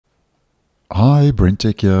Hi,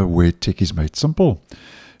 BrenTech here, where tech is made simple.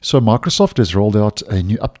 So Microsoft has rolled out a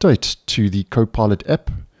new update to the Copilot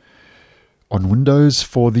app on Windows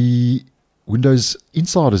for the Windows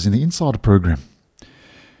insiders in the Insider program.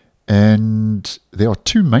 And there are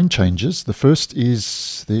two main changes. The first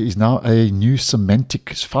is there is now a new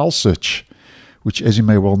semantic file search, which, as you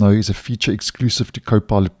may well know, is a feature exclusive to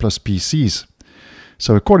Copilot Plus PCs.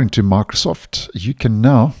 So according to Microsoft, you can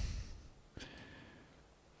now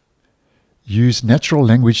use natural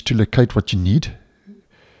language to locate what you need,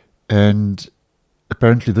 and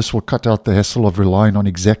apparently this will cut out the hassle of relying on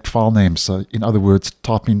exact file names. So in other words,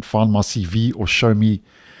 type in "find my CV" or "show me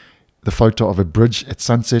the photo of a bridge at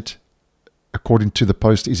sunset," according to the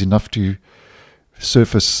post, is enough to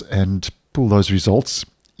surface and pull those results,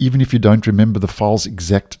 even if you don't remember the file's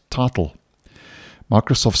exact title.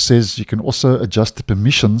 Microsoft says you can also adjust the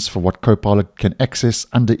permissions for what Copilot can access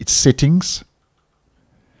under its settings,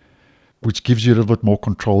 which gives you a little bit more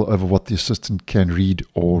control over what the assistant can read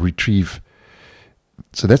or retrieve.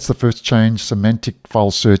 So that's the first change. Semantic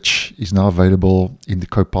file search is now available in the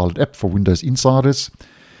Copilot app for Windows insiders.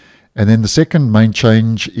 And then the second main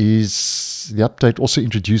change is the update also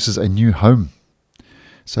introduces a new home.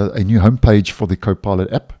 So a new home page for the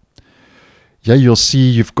Copilot app. Yeah, you'll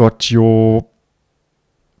see you've got your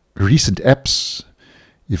recent apps,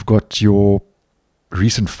 you've got your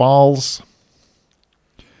recent files,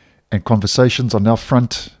 and conversations are now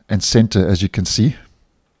front and center, as you can see,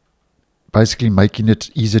 basically making it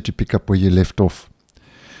easier to pick up where you left off.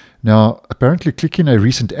 Now, apparently clicking a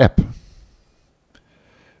recent app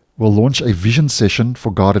will launch a vision session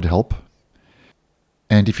for guided help.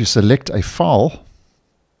 And if you select a file,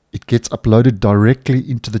 it gets uploaded directly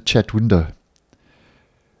into the chat window.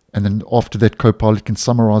 And then after that, Copilot can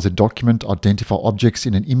summarize a document, identify objects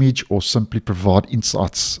in an image, or simply provide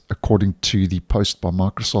insights according to the post by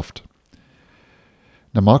Microsoft.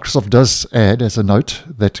 Now, Microsoft does add as a note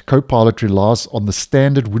that Copilot relies on the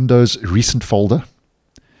standard Windows recent folder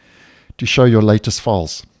to show your latest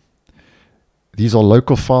files. These are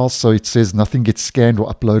local files, so it says nothing gets scanned or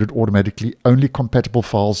uploaded automatically. Only compatible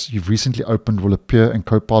files you've recently opened will appear, and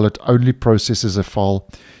Copilot only processes a file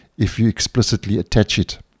if you explicitly attach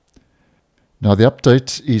it. Now, the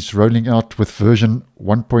update is rolling out with version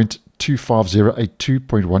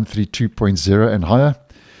 1.25082.132.0 and higher,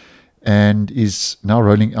 and is now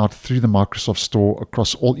rolling out through the Microsoft Store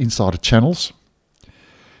across all insider channels.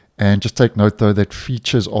 And just take note, though, that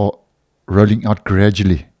features are rolling out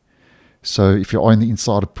gradually. So if you are in the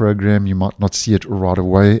Insider program, you might not see it right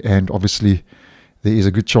away. And obviously, there is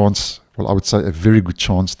a good chance, well, I would say a very good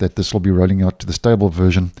chance, that this will be rolling out to the stable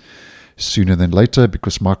version sooner than later,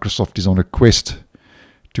 because Microsoft is on a quest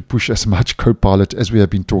to push as much Copilot as we have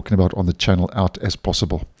been talking about on the channel out as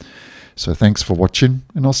possible. So thanks for watching,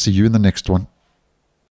 and I'll see you in the next one.